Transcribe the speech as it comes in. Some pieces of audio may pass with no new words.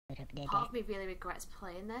Part of me really regrets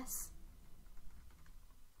playing this.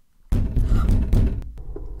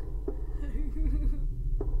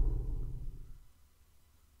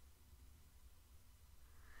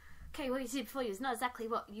 Okay, what you see before you is not exactly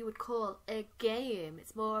what you would call a game.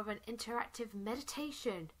 It's more of an interactive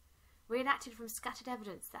meditation, reenacted from scattered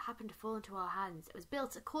evidence that happened to fall into our hands. It was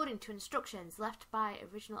built according to instructions left by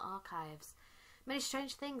original archives. Many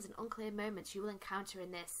strange things and unclear moments you will encounter in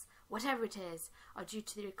this, whatever it is, are due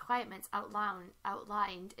to the requirements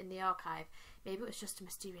outlined in the archive. Maybe it was just a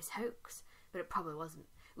mysterious hoax, but it probably wasn't.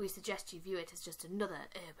 We suggest you view it as just another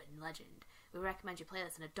urban legend. We recommend you play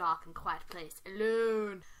this in a dark and quiet place,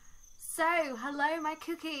 alone. So, hello my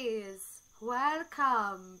cookies!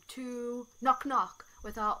 Welcome to Knock Knock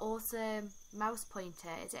with our awesome mouse pointer.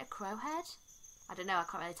 Is it a crow head? I don't know, I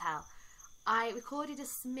can't really tell. I recorded a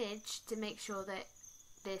smidge to make sure that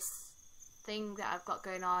this thing that I've got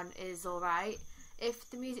going on is alright. If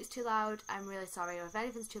the music's too loud, I'm really sorry, or if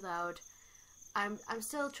anything's too loud, I'm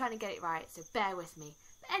still trying to get it right, so bear with me.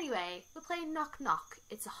 But anyway, we're playing Knock Knock.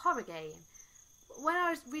 It's a horror game. When I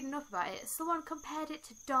was reading up about it, someone compared it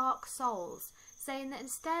to Dark Souls, saying that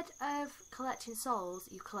instead of collecting souls,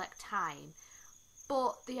 you collect time.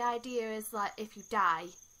 But the idea is like, if you die,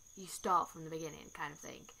 you start from the beginning, kind of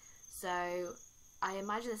thing. So I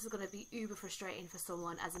imagine this is going to be uber frustrating for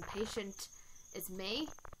someone as impatient as me.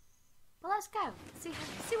 Well, let's go. See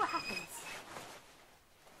what happens.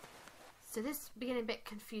 So this beginning bit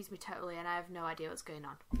confused me totally, and I have no idea what's going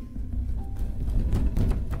on.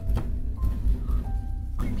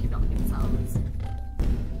 Creepy knocking sounds.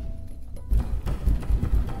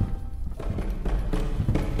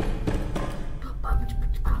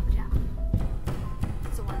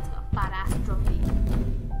 Someone's got a badass drum beat.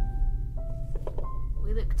 We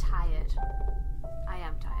look tired. I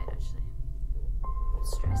am tired, actually. I'm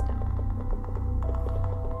stressed out.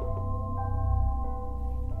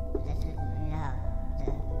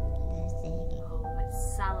 Oh, it's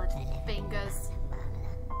salad fingers.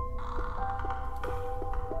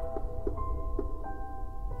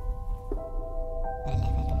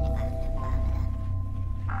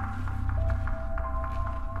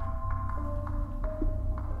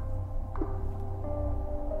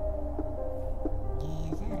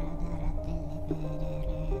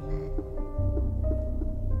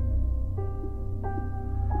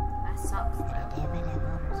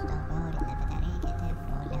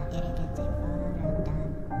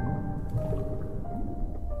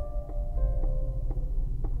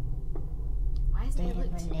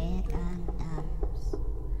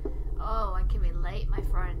 Oh, I can relate, my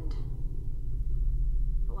friend.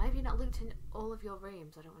 But why have you not looked in all of your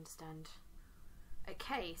rooms? I don't understand.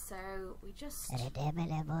 Okay, so we just... What a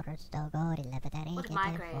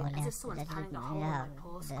migraine. As if someone's pounding a hole in my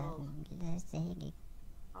poor skull.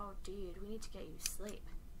 Oh, dude, we need to get you sleep.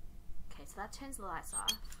 Okay, so that turns the lights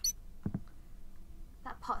off.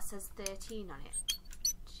 That pot says 13 on it.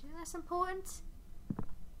 Do you think that's important?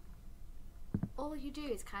 All you do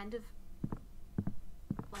is kind of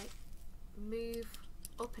like move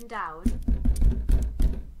up and down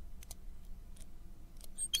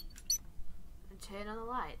and turn on the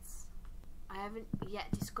lights. I haven't yet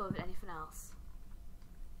discovered anything else.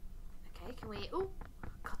 Okay, can we... Oh,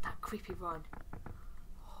 God, that creepy run.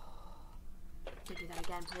 Don't do that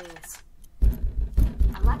again, please.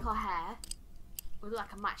 I like our hair. We look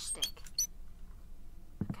like a matchstick.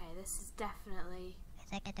 Okay, this is definitely...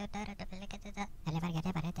 I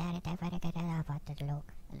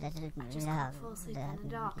just can't fall asleep in the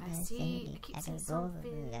dark. I keep seeing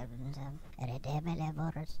something.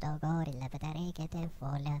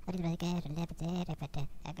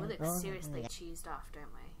 We look seriously cheesed off,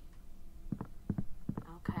 don't we?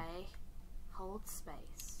 Okay. Hold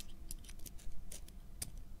space.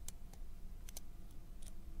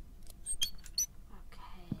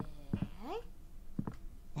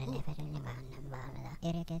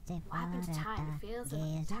 What happened to time? It feels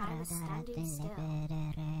like time is standing still.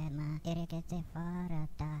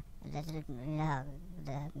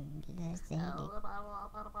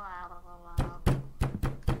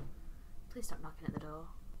 Please stop knocking at the door.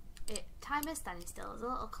 Time is standing still. There's a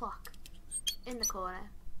little clock in the corner.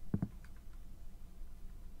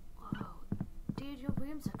 Whoa. Dude, your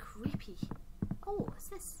rooms are creepy. Oh, what's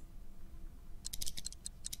this?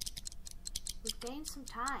 We've gained some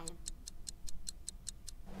time.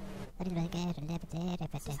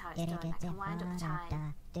 This is how it's done. I can wind up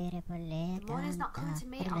time. The morning's not coming to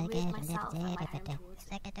me, I'll leave myself at my home towards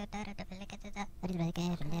it.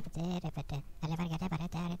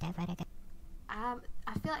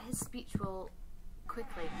 I feel like his speech will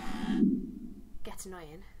quickly get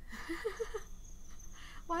annoying.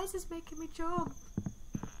 Why is this making me jump?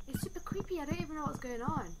 It's super creepy. I don't even know what's going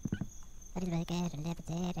on. What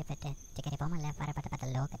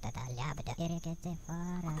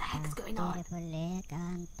the heck's going on? It's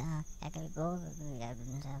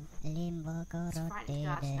frightening to go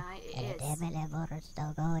out tonight. It is.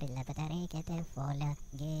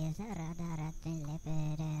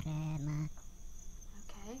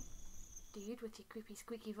 Okay. Dude with your creepy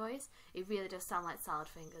squeaky voice. It really does sound like salad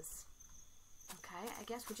fingers. Okay, I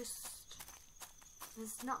guess we're just...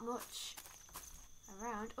 There's not much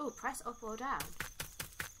around. Oh, press up or down.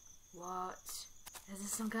 What? Is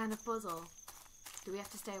this some kind of puzzle? Do we have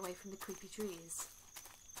to stay away from the creepy trees?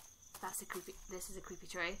 That's a creepy... This is a creepy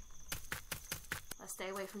tree. Let's stay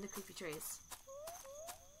away from the creepy trees.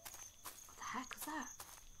 What the heck was that?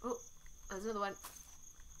 Oh, there's another one.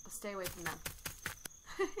 Let's stay away from them.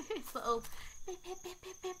 It's little... Pip, pip, pip,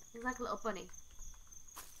 pip, pip. It's like a little bunny.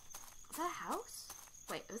 Is that a house?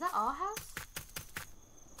 Wait, was that our house?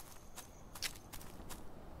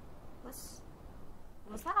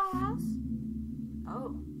 Was that our house?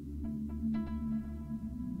 Oh.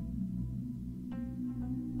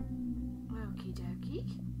 Okie dokie.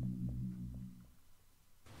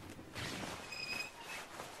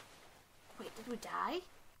 Wait, did we die?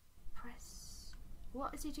 Press...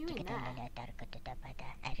 What is he doing there?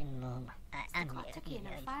 It's ticking,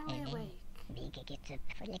 I'm finally awake.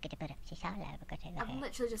 I'm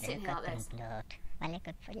literally just sitting here like this.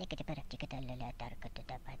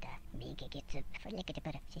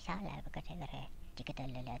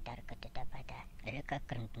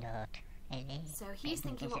 So he's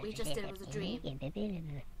thinking what we just did was a dream.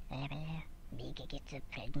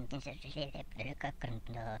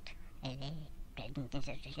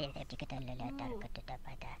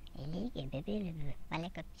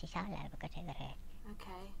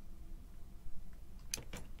 Okay.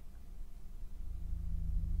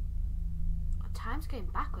 Oh, time's going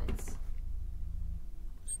backwards.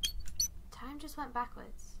 Time just went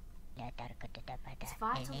backwards. It's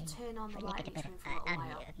vital to turn on the light in this room for a little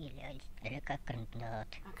while.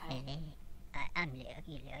 Okay.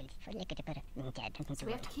 So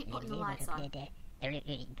we have to keep putting the lights on.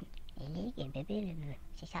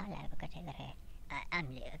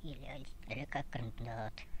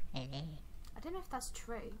 I don't know if that's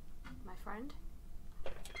true, my friend.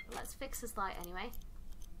 But let's fix this light anyway.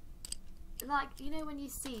 Like, you know when you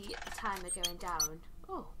see a timer going down?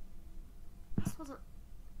 Oh, this wasn't...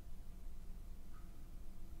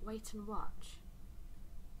 Wait and watch.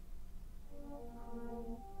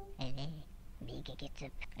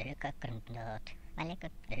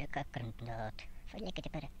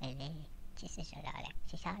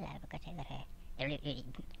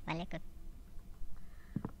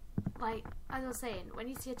 Like, as I was saying, when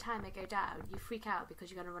you see a timer go down, you freak out because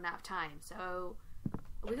you're going to run out of time. So,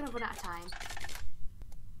 we're going to run out of time.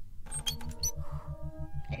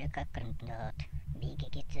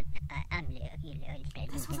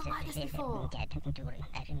 This wasn't like this before.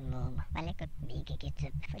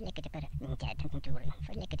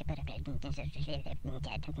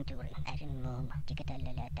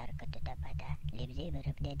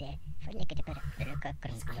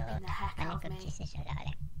 He's creeping the heck out of me.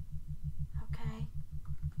 Okay,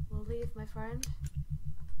 we'll leave, my friend.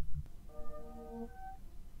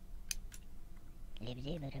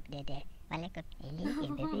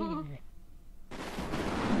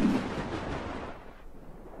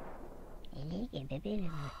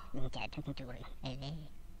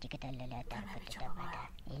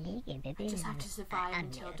 I just have to survive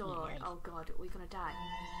until dawn. Oh god, we're gonna die.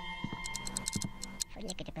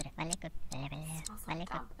 It smells like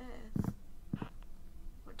damp earth.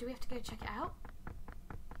 What, do we have to go check it out?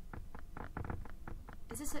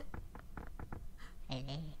 Is this it?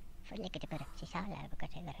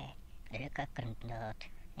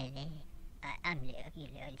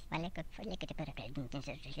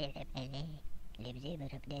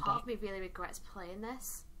 Part of me really regrets playing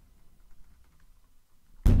this.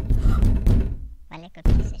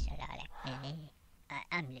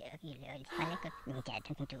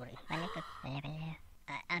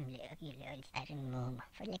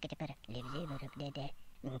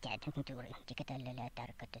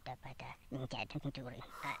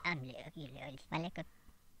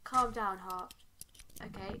 Calm down, heart.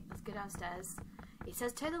 Okay, let's go downstairs. He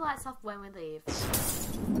says turn the lights off when we leave.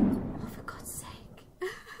 Oh, for God's sake.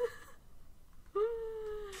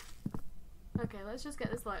 Okay, let's just get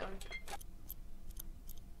this light on.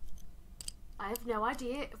 I have no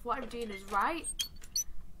idea if what I'm doing is right.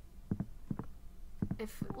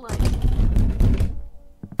 If, like,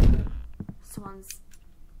 someone's...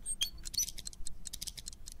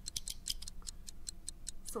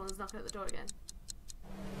 Someone's knocking at the door again.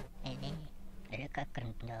 I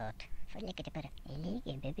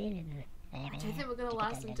don't think we're gonna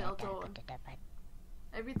last until dawn.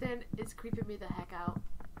 Everything is creeping me the heck out.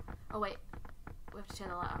 Oh wait, we have to turn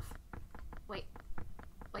the light off. Wait,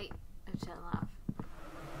 we have to turn the light off.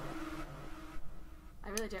 I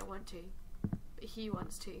really don't want to, but he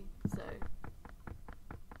wants to, so.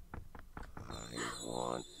 I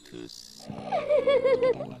want to see.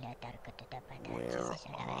 Where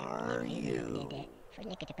are you?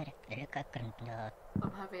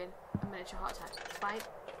 I'm having a miniature heart attack. It's fine.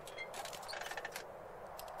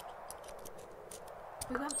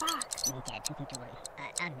 We went back. The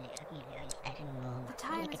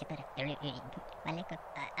time is...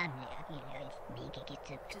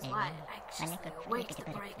 Just like anxiously awaits the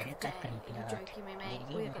break of day. Are you joking me, mate?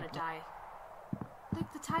 We're gonna die. Look,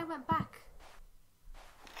 the time went back.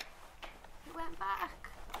 It went back.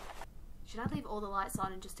 Should I leave all the lights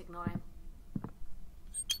on and just ignore him?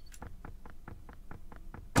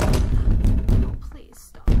 Oh, please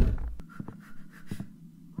stop.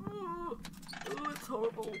 Oh, it's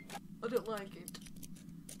horrible. I don't like it.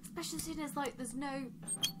 Especially seeing as like there's no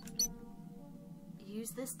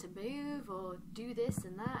use this to move or do this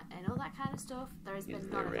and that and all that kind of stuff. There has been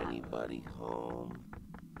none of that. Is there anybody home?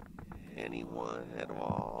 Anyone at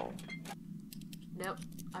all? Nope,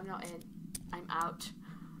 I'm not in. I'm out.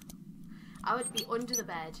 I would be under the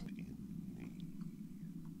bed.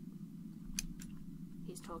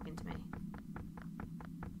 He's talking to me.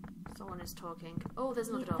 Someone is talking. Oh, there's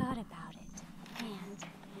another door. We thought about it, and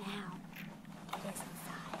now it is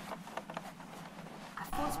inside. I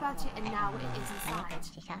thought about it, and now it is inside. I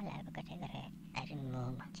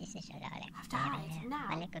have to hide now.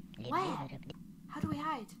 Where? How do we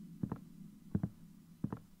hide?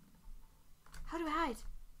 How do we hide?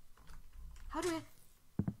 How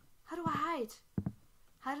do I hide?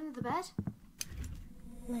 Hide under the bed?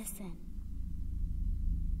 Listen.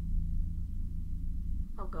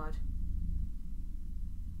 Oh god.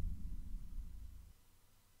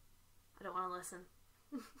 I don't want to listen.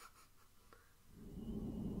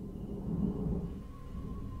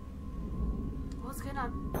 What's going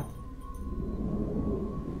on?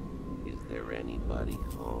 Is there anybody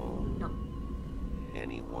home? No.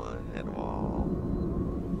 Anyone at all?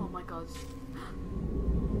 Oh my god.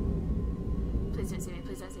 Please don't see me,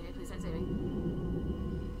 please don't see me, please don't see me.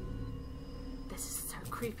 This is so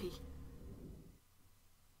creepy.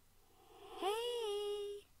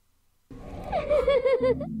 Hey!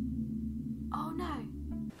 Oh no!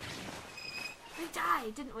 We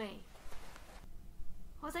died, didn't we?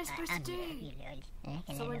 What was I supposed to do?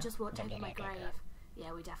 Someone just walked over my grave.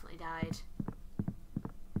 Yeah, we definitely died.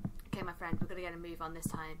 Okay, my friend, we're gonna get a move on this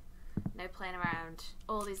time. No playing around.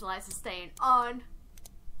 All these lights are staying on.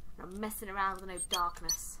 I'm messing around with no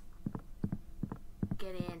darkness.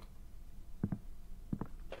 Get in.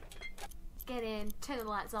 Get in. Turn the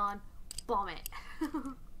lights on. Bomb it.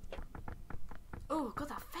 Oh, got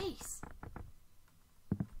that face.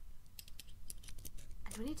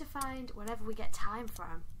 And we need to find wherever we get time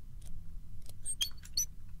from.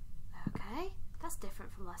 Okay, that's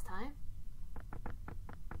different from last time.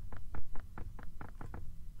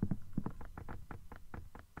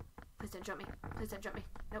 Please don't drop me. Please don't drop me.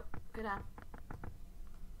 Nope. Go down.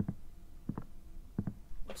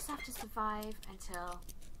 We just have to survive until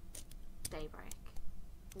daybreak.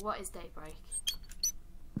 What is daybreak?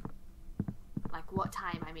 Like what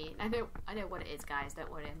time, I mean. I know what it is, guys. Don't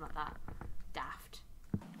worry, I'm not that daft.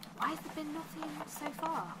 Why has there been nothing so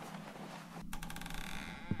far?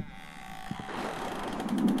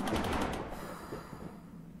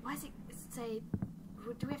 Why does it say...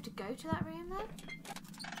 Do we have to go to that room then?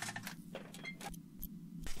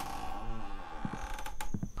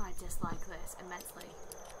 I dislike this immensely.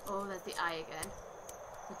 Oh, there's the eye again.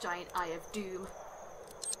 The giant eye of doom.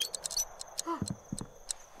 Oh.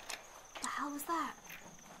 The hell was that?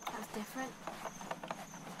 That was different.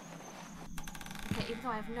 Okay, even though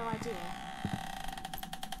I have no idea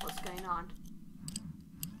what's going on.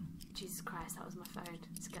 Jesus Christ, that was my phone.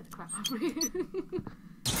 It scared the crap out of me.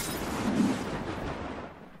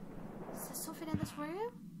 Is there something in this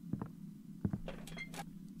room?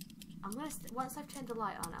 I'm gonna once I've turned the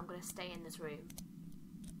light on, I'm gonna stay in this room.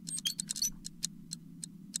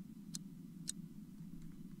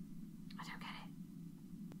 I don't get it.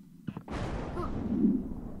 Ooh.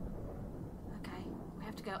 Okay, we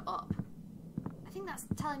have to go up. I think that's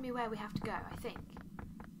telling me where we have to go. I think.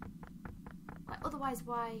 Like, otherwise,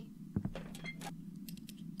 why?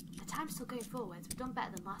 The time's still going forwards. We've done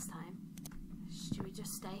better than last time. Should we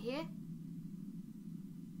just stay here?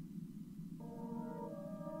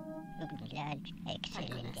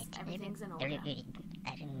 Excellent. Everything's in order.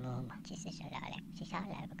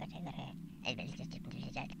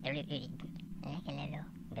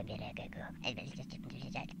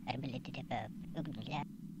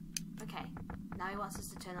 Okay, now he wants us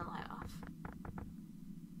to turn the light off.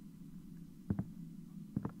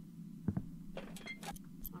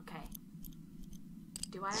 Okay.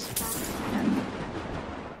 Do I understand?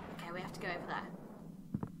 Okay, we have to go over there.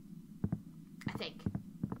 I think.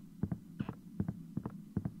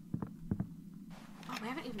 Oh, we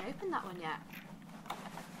haven't even opened that one yet.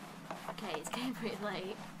 Okay, it's getting pretty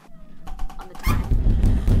late on the time.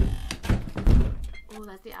 Oh,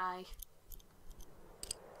 there's the eye.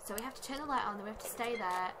 So we have to turn the light on, then we have to stay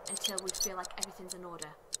there until we feel like everything's in order.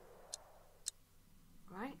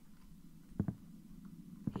 Right?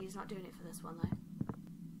 He's not doing it for this one though.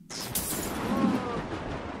 Whoa.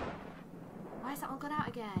 Why has that one gone out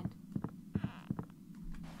again?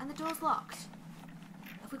 And the door's locked.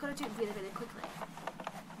 Have we got to do it really, really quickly?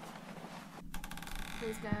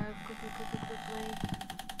 Please go. Quickly, quickly, quickly.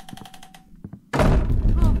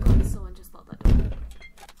 Oh god, someone just locked that door.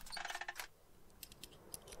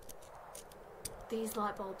 These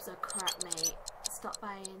light bulbs are crap, mate. Stop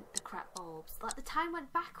buying the crap bulbs. Like, the time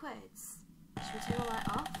went backwards. Should we turn the light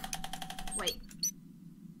off? Wait.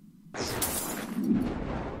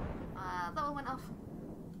 That one went off.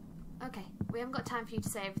 Okay, we haven't got time for you to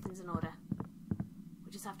say everything's in order.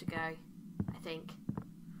 We just have to go, I think.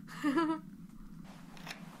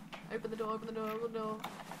 Open the door, open the door, open the door.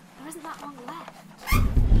 There isn't that long left.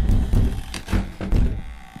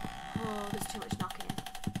 Oh, there's too much knocking.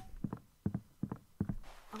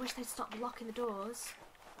 I wish they'd stop locking the doors.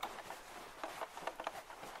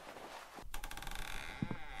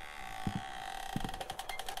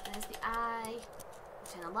 There's the eye. We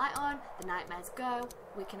turn the light on, the nightmares go,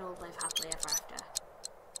 we can all live happily ever after.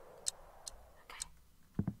 Okay.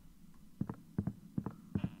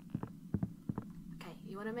 Okay,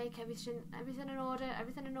 you want to make everything in order?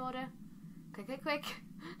 Everything in order? Quick, quick, quick.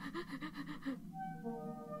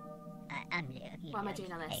 Why am I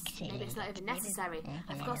doing all this? Maybe it's not even necessary.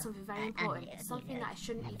 I forgot something very important. Something that I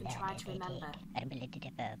shouldn't even try to remember.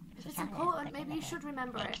 If it's important, maybe you should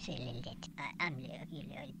remember it.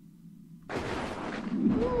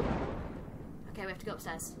 Ooh. Okay, we have to go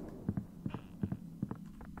upstairs.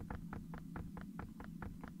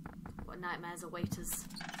 What nightmares await us?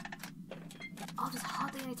 Oh, there's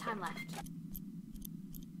hardly any time left.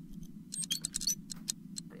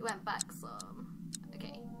 But it went back some.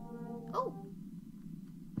 Okay. Oh!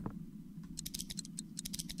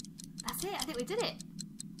 That's it, I think we did it.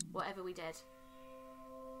 Whatever we did.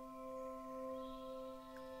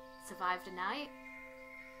 Survived a night.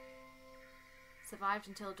 Survived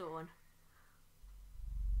until dawn.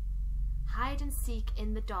 Hide and seek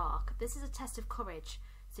in the dark. This is a test of courage,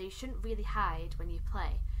 so you shouldn't really hide when you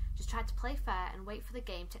play. Just try to play fair and wait for the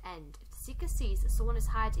game to end. If the seeker sees that someone is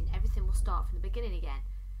hiding, everything will start from the beginning again.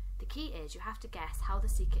 The key is you have to guess how the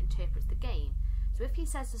seeker interprets the game. So if he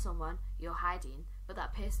says to someone, "You're hiding," but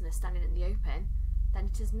that person is standing in the open, then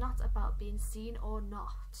it is not about being seen or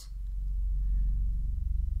not.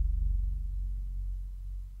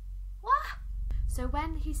 What? So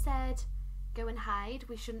when he said, "Go and hide,"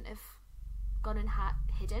 we shouldn't have gone and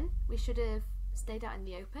hidden. We should have stayed out in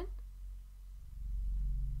the open.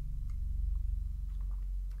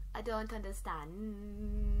 I don't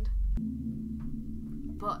understand.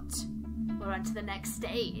 But we're on to the next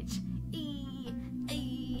stage.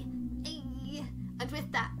 And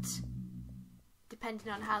with that,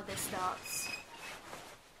 depending on how this starts,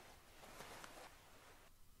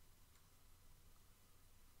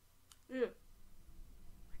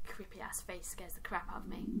 creepy ass face scares the crap out of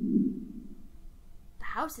me. The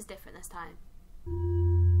house is different this time.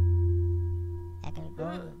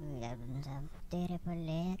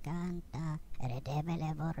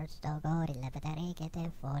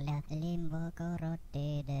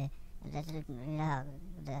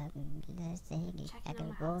 Checking on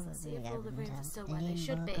the house and see if all the rooms are still where they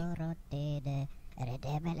should be. Well,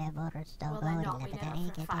 they're not, we know that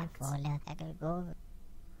for a fact.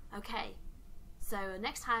 Okay, so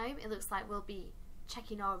next time it looks like we'll be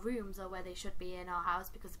checking our rooms or where they should be in our house,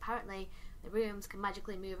 because apparently the rooms can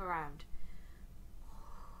magically move around.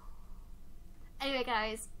 Anyway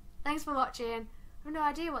guys, thanks for watching. I have no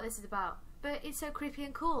idea what this is about, but it's so creepy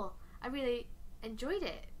and cool. I really enjoyed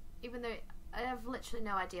it, even though I have literally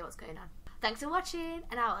no idea what's going on. Thanks for watching,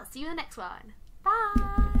 and I will see you in the next one. Bye!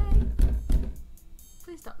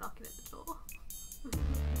 Please stop knocking at the door.